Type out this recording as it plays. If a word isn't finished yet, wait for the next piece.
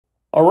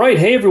All right,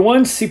 hey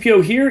everyone,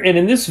 CPO here, and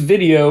in this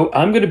video,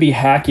 I'm going to be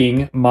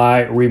hacking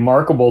my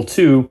reMarkable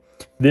 2.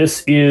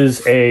 This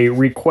is a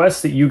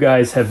request that you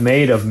guys have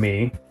made of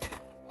me,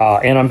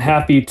 and I'm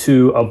happy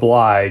to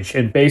oblige.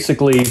 And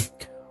basically,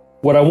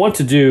 what I want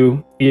to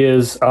do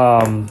is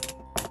go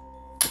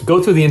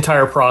through the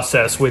entire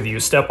process with you,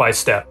 step by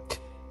step,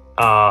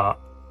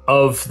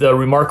 of the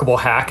reMarkable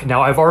hack.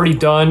 Now, I've already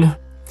done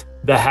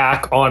the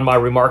hack on my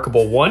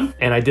reMarkable 1,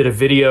 and I did a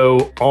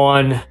video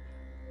on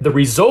the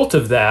result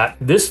of that.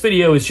 This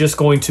video is just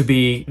going to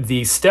be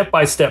the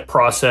step-by-step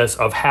process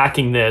of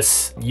hacking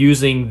this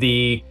using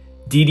the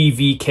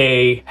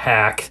ddvk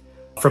hack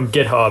from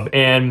GitHub.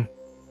 And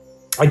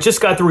I just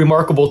got the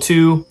reMarkable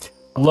 2.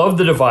 Love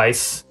the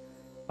device.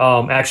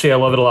 Actually, I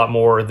love it a lot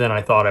more than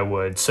I thought I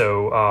would.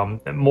 So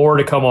more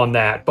to come on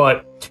that.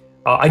 But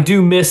I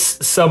do miss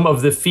some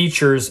of the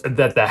features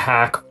that the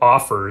hack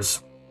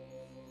offers.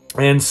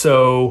 And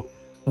so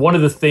one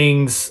of the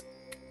things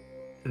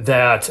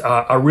that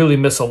I really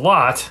miss a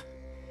lot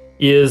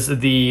is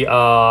the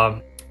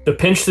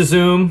pinch to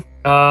zoom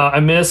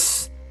I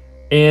miss,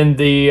 and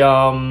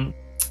the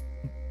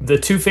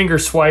two-finger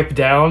swipe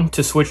down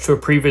to switch to a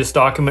previous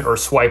document or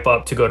swipe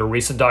up to go to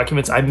recent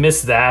documents. I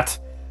miss that.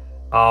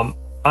 I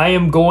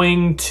am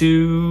going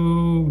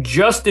to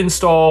just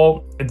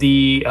install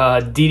the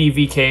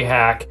ddvk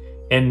hack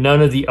and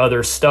none of the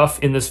other stuff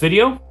in this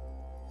video,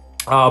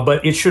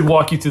 but it should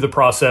walk you through the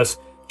process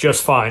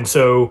just fine.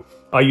 So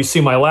you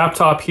see my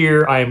laptop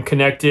here. I am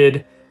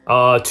connected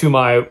to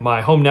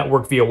my home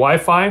network via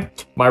Wi-Fi.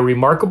 My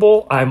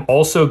reMarkable, I'm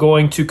also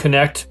going to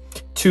connect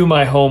to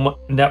my home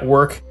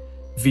network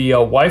via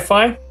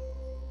Wi-Fi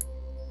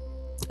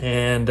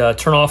and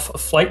turn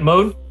off flight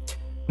mode.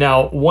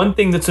 Now, one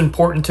thing that's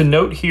important to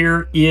note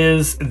here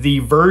is the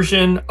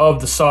version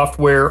of the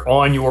software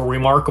on your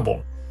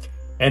reMarkable.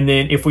 And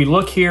then if we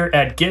look here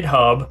at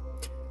GitHub,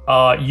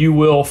 you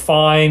will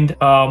find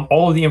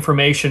all of the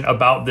information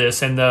about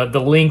this, and the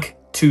link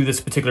to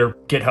this particular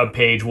GitHub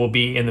page will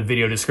be in the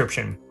video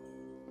description.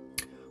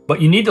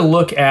 But you need to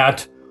look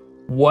at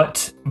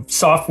what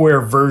software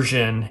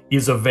version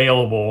is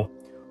available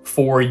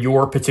for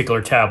your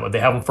particular tablet. They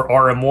have them for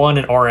RM1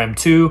 and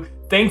RM2.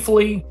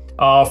 Thankfully,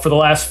 for the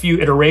last few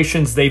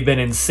iterations, they've been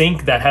in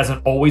sync. That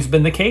hasn't always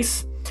been the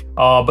case.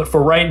 But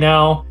for right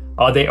now,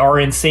 they are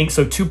in sync.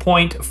 So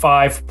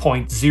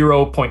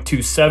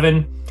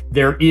 2.5.0.27,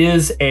 there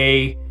is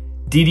a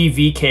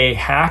ddvk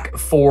hack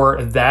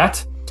for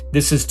that.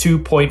 This is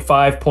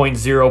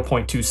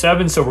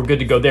 2.5.0.27, so we're good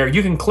to go there.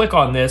 You can click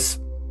on this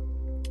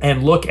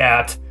and look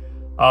at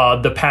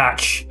the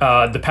patch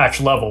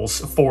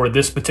levels for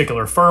this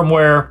particular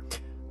firmware,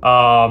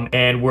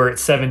 and we're at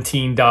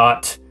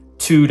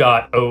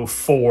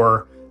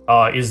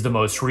 17.2.04 is the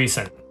most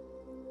recent.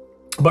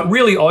 But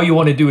really, all you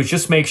want to do is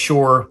just make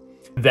sure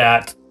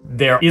that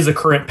there is a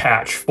current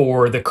patch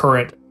for the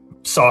current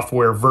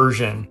software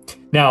version.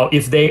 Now,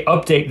 if they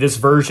update this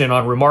version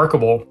on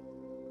reMarkable,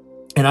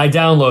 and I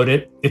download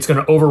it, it's going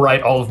to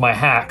overwrite all of my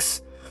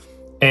hacks.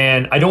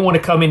 And I don't want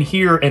to come in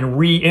here and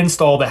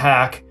reinstall the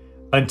hack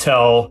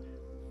until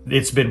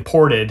it's been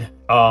ported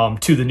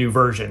to the new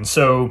version.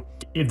 So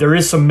there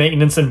is some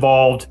maintenance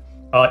involved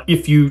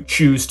if you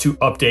choose to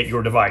update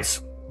your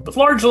device. But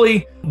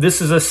largely, this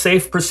is a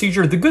safe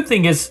procedure. The good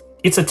thing is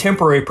it's a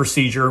temporary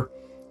procedure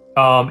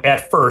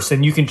at first,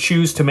 and you can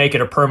choose to make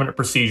it a permanent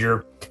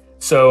procedure.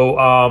 So,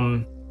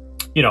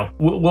 you know,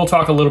 we'll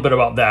talk a little bit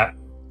about that.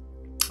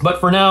 But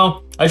for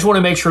now, I just want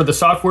to make sure the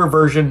software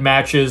version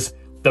matches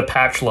the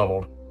patch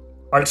level.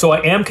 All right, so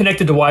I am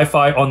connected to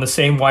Wi-Fi on the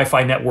same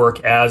Wi-Fi network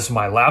as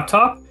my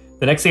laptop.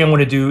 The next thing I want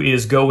to do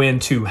is go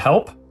into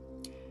Help,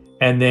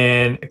 and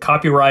then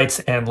Copyrights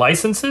and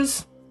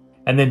Licenses.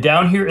 And then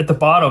down here at the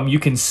bottom, you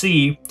can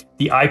see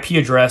the IP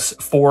address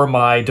for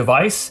my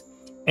device.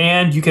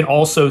 And you can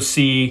also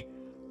see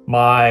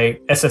my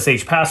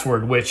SSH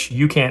password, which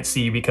you can't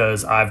see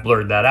because I've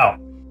blurred that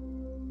out.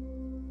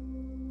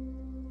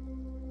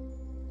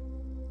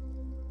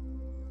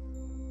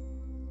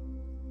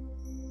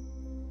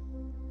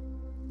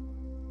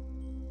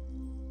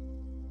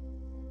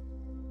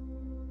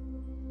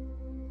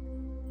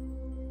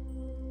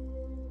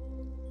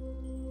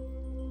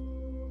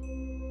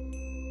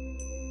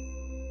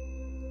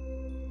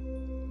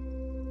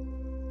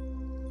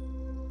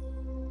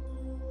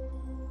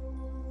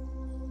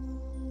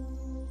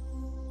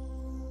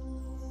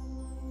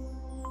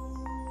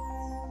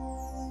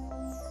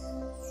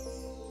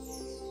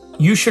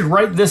 You should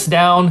write this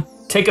down,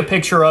 take a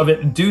picture of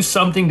it, do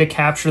something to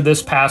capture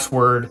this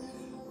password,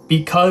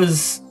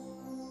 because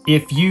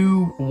if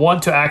you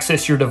want to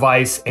access your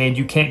device and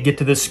you can't get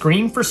to this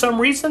screen for some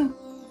reason,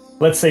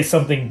 let's say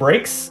something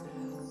breaks,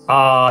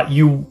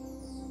 you'll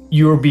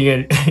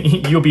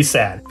be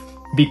sad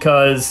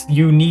because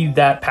you need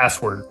that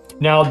password.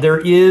 Now, there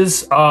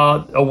is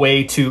a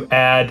way to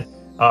add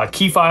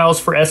key files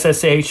for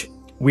SSH.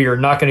 We are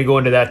not going to go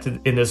into that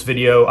in this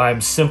video.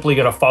 I'm simply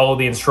going to follow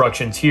the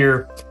instructions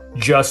here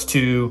just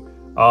to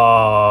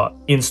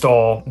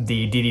install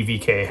the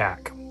ddvk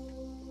hack.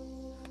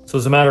 So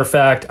as a matter of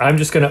fact, I'm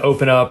just going to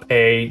open up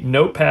a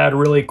notepad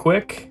really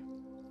quick,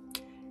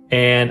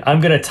 and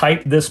I'm going to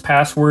type this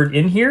password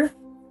in here,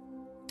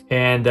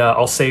 and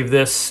I'll save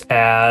this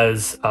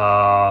as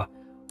rm2ssh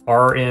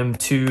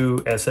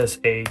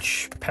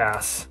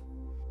pass.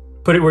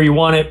 Put it where you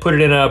want it, put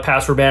it in a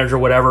password manager,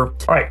 whatever.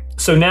 All right,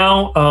 so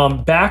now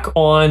back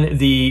on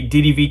the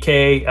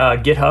ddvk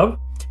GitHub,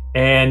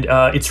 and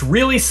it's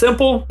really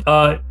simple,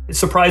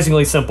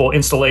 surprisingly simple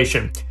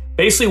installation.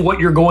 Basically what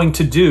you're going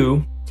to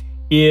do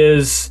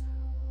is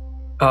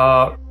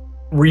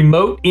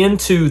remote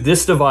into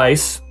this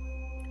device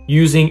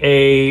using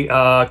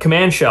a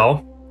command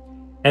shell,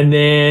 and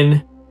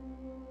then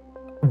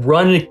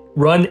run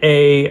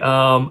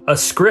a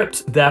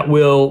script that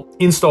will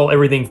install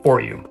everything for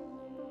you.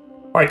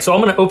 All right, so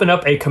I'm going to open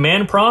up a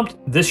command prompt.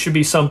 This should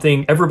be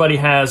something everybody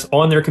has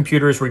on their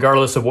computers,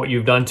 regardless of what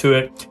you've done to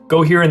it.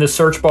 Go here in the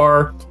search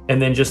bar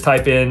and then just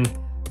type in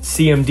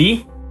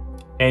cmd,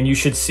 and you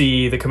should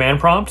see the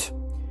command prompt.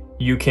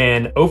 You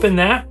can open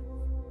that.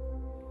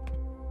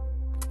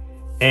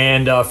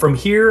 And from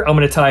here, I'm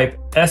going to type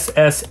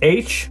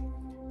ssh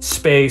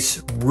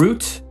space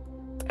root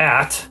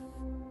at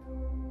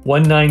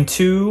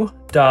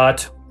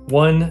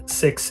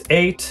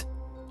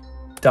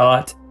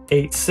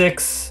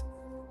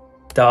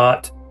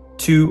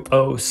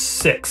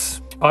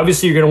 192.168.86.206.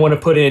 Obviously, you're going to want to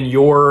put in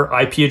your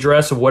IP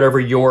address of whatever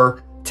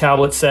your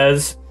tablet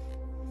says.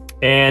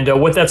 And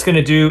what that's going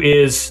to do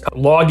is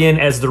log in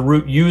as the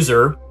root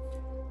user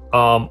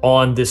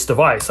on this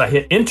device. I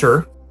hit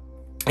enter,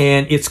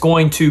 and it's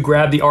going to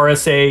grab the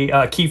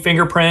RSA key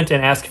fingerprint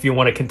and ask if you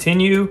want to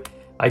continue.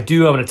 I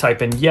do. I'm going to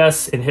type in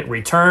yes and hit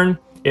return.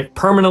 It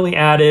permanently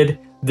added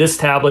this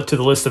tablet to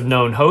the list of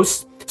known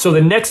hosts. So the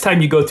next time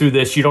you go through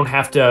this, you don't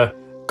have to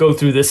go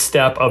through this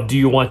step of do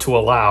you want to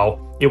allow.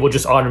 It will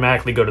just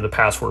automatically go to the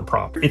password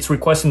prompt. It's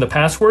requesting the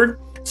password.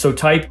 So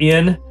type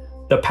in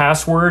the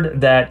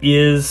password that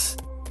is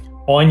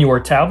on your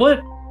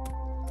tablet,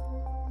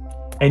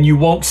 and you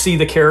won't see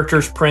the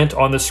characters print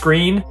on the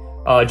screen.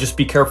 Just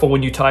be careful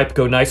when you type,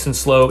 go nice and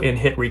slow and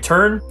hit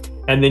return.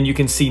 And then you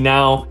can see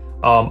now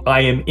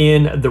I am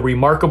in the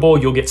reMarkable.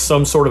 You'll get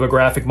some sort of a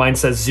graphic. Mine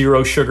says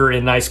 0 sugar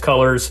in nice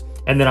colors.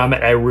 And then I'm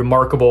at a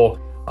reMarkable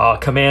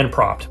command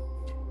prompt.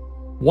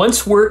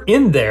 Once we're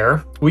in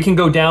there, we can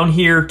go down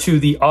here to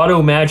the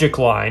auto magic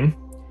line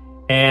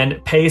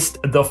and paste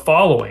the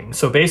following.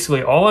 So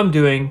basically all I'm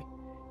doing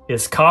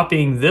is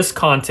copying this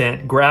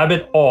content, grab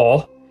it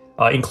all,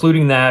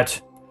 including that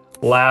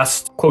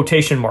last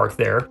quotation mark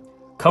there,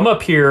 come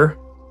up here,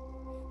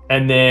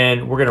 and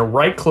then we're gonna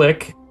right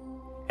click,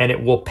 and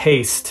it will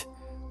paste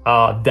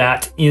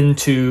that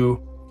into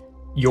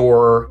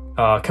your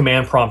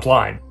command prompt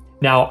line.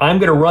 Now I'm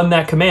gonna run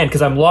that command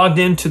because I'm logged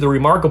into the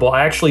reMarkable.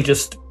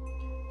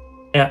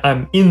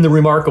 I'm in the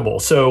reMarkable.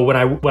 So when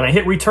I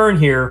hit return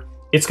here,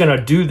 it's gonna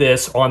do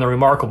this on the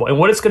reMarkable. And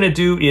what it's gonna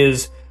do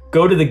is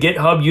go to the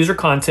GitHub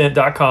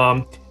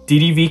usercontent.com,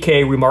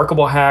 ddvk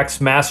reMarkable hacks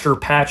master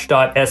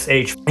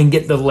patch.sh, and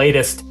get the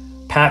latest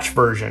patch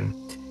version.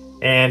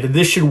 And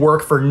this should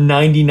work for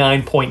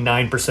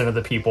 99.9% of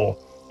the people.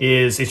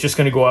 It's just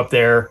gonna go up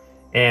there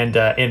and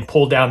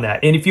pull down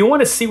that. And if you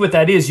wanna see what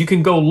that is, you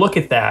can go look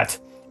at that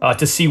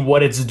to see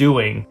what it's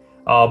doing.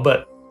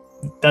 But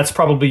that's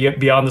probably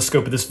beyond the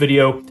scope of this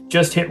video.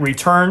 Just hit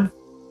return,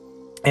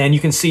 and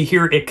you can see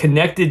here it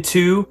connected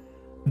to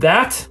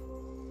that.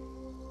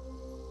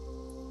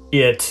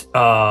 It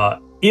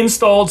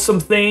installed some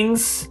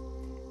things,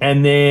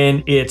 and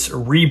then it's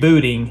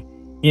rebooting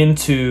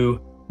into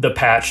the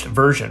patched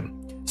version.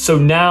 So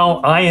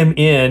now I am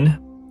in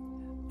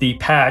the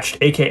patched,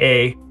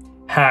 aka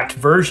hacked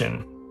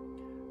version.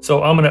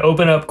 So I'm gonna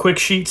open up Quick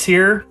Sheets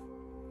here,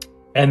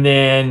 and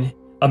then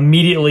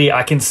immediately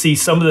I can see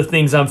some of the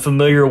things I'm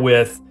familiar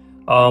with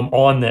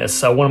on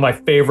this. One of my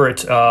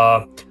favorite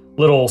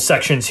little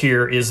sections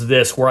here is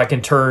this, where I can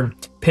turn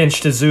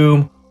pinch to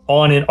zoom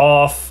on and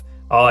off.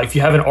 If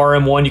you have an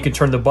RM1, you can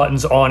turn the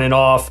buttons on and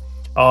off.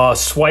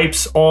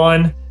 Swipes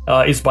on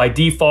is by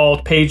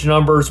default, page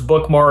numbers,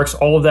 bookmarks,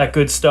 all of that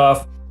good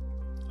stuff.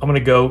 I'm gonna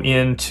go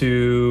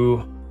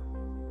into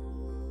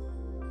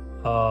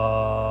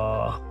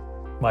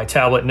my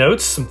tablet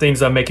notes, some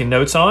things I'm making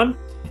notes on.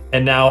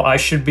 And now I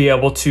should be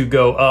able to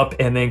go up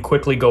and then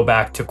quickly go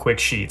back to Quick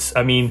Sheets.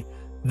 I mean,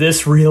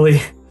 this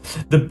really,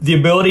 the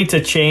ability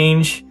to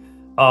change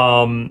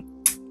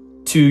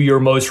to your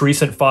most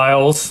recent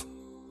files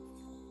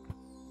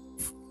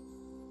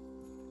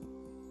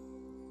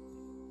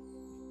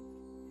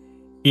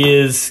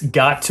is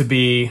got to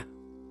be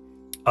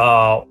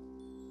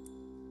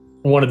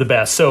one of the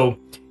best. So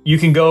you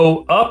can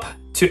go up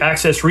to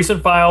access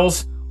recent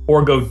files,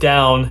 or go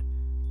down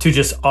to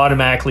just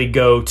automatically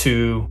go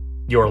to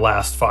your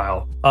last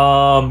file.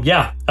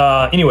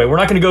 Anyway, we're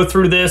not going to go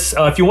through this.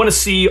 If you want to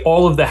see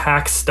all of the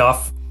hack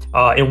stuff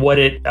and what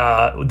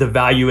the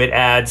value it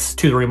adds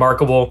to the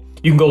reMarkable,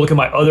 you can go look at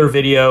my other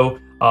video.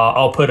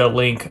 I'll put a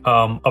link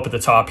up at the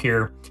top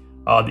here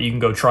that you can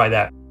go try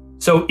that.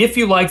 So if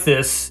you like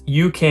this,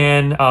 you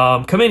can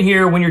come in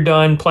here when you're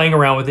done playing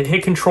around with it,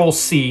 hit Control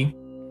C,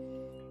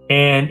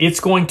 and it's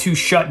going to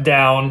shut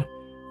down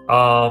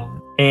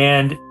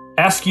and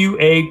ask you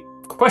a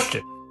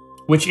question,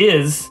 which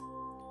is,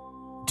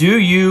 do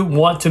you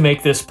want to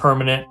make this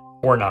permanent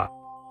or not?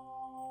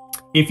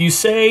 If you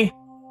say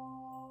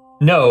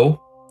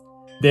no,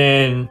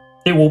 then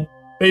it will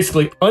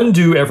basically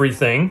undo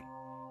everything,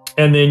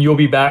 and then you'll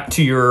be back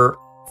to your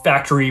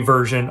factory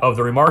version of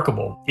the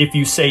reMarkable. If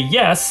you say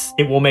yes,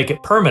 it will make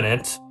it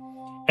permanent,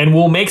 and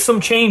we'll make some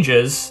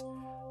changes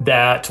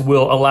that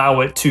will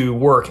allow it to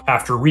work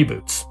after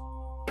reboots.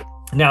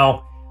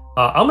 Now,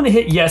 I'm gonna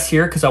hit yes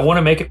here because I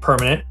wanna make it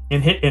permanent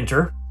and hit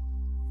enter.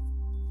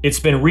 It's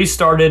been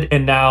restarted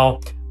and now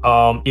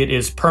it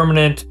is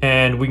permanent,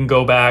 and we can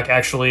go back.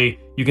 Actually,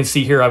 you can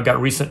see here I've got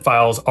recent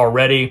files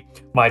already,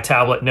 my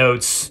tablet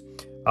notes,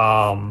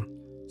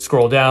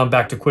 scroll down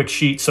back to quick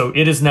sheet. So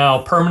it is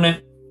now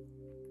permanent,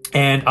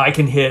 and I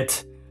can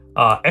hit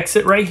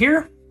exit right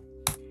here.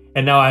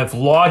 And now I've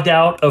logged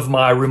out of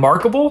my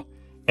reMarkable,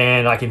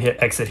 and I can hit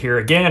exit here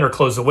again or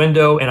close the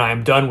window, and I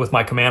am done with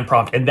my command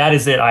prompt. And that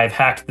is it. I've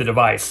hacked the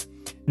device.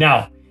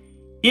 Now,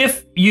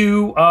 if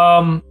you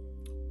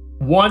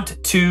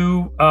want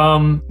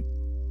to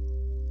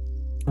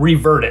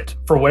revert it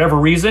for whatever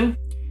reason,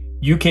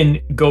 you can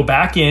go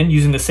back in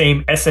using the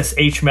same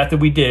SSH method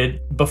we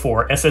did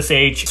before,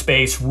 SSH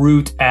space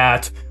root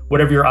at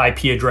whatever your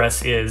IP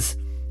address is,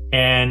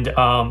 and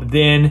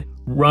then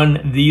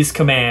run these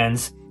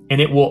commands,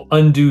 and it will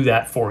undo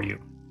that for you.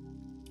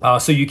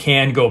 So you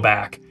can go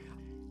back.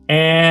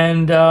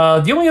 And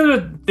the only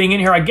other thing in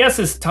here, I guess,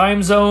 is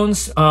time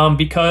zones,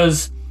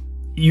 because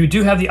you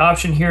do have the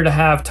option here to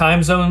have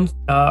time zones,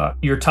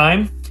 your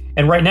time.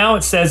 And right now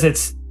it says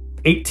it's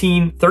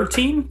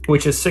 1813,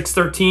 which is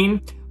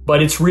 6:13,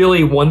 but it's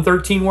really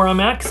 1:13 where I'm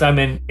at because I'm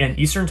in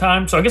Eastern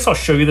time. So I guess I'll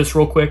show you this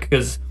real quick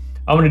because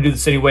I'm going to do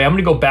this anyway. I'm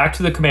going to go back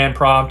to the command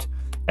prompt,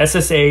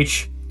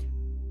 SSH,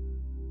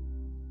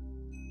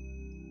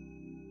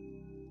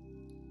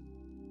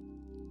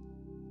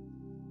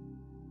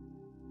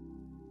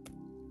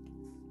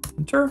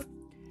 enter,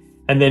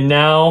 and then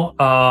now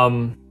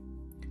I'm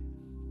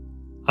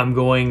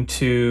going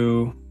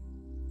to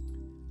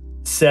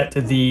set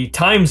the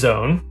time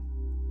zone.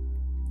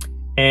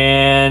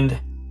 And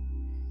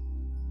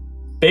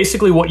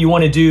basically what you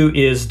want to do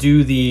is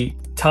do the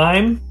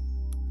time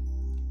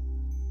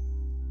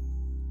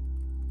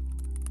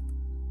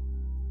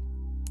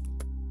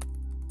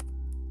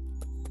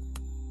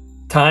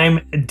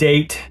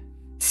date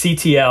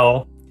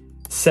CTL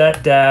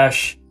set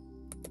dash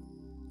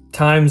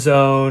time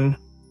zone,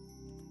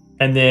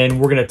 and then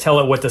we're going to tell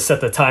it what to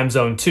set the time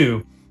zone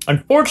to.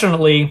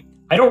 Unfortunately,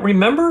 I don't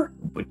remember.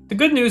 The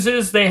good news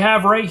is they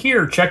have right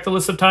here, check the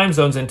list of time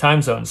zones and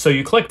time zones. So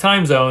you click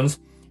time zones,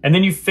 and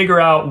then you figure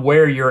out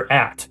where you're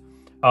at.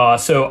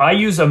 So I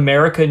use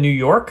America, New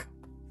York.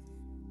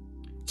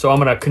 So I'm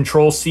going to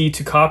Control C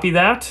to copy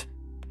that,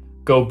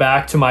 go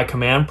back to my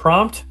command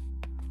prompt,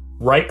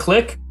 right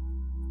click,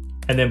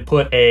 and then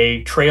put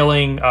a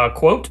trailing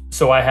quote.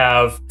 So I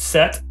have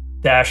set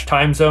dash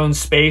time zone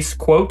space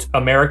quote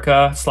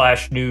America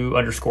 / new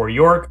 _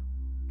 York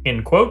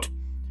end quote.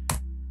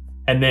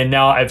 And then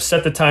now I've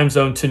set the time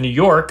zone to New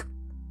York,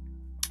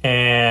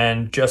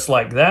 and just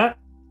like that,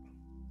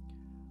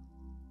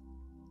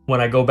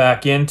 when I go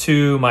back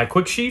into my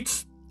quick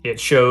sheets, it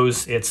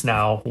shows it's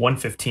now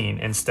 1:15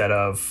 instead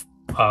of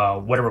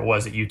whatever it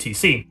was at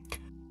UTC.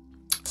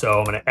 So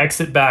I'm going to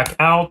exit back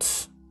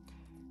out,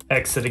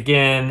 exit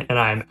again, and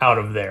I'm out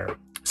of there.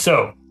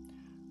 So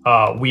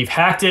we've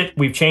hacked it.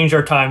 We've changed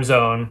our time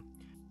zone.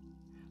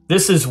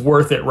 This is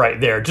worth it right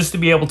there, just to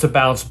be able to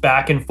bounce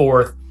back and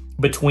forth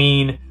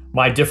between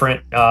my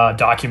different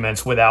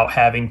documents without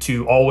having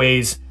to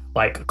always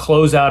like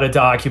close out a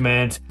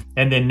document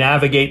and then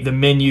navigate the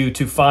menu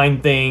to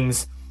find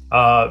things,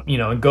 you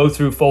know, and go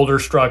through folder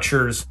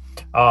structures.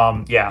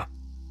 Yeah,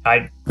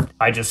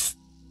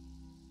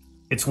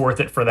 it's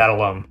worth it for that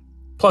alone.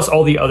 Plus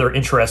all the other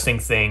interesting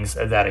things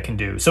that it can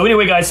do. So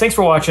anyway, guys, thanks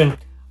for watching.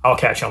 I'll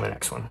catch you on the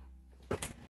next one.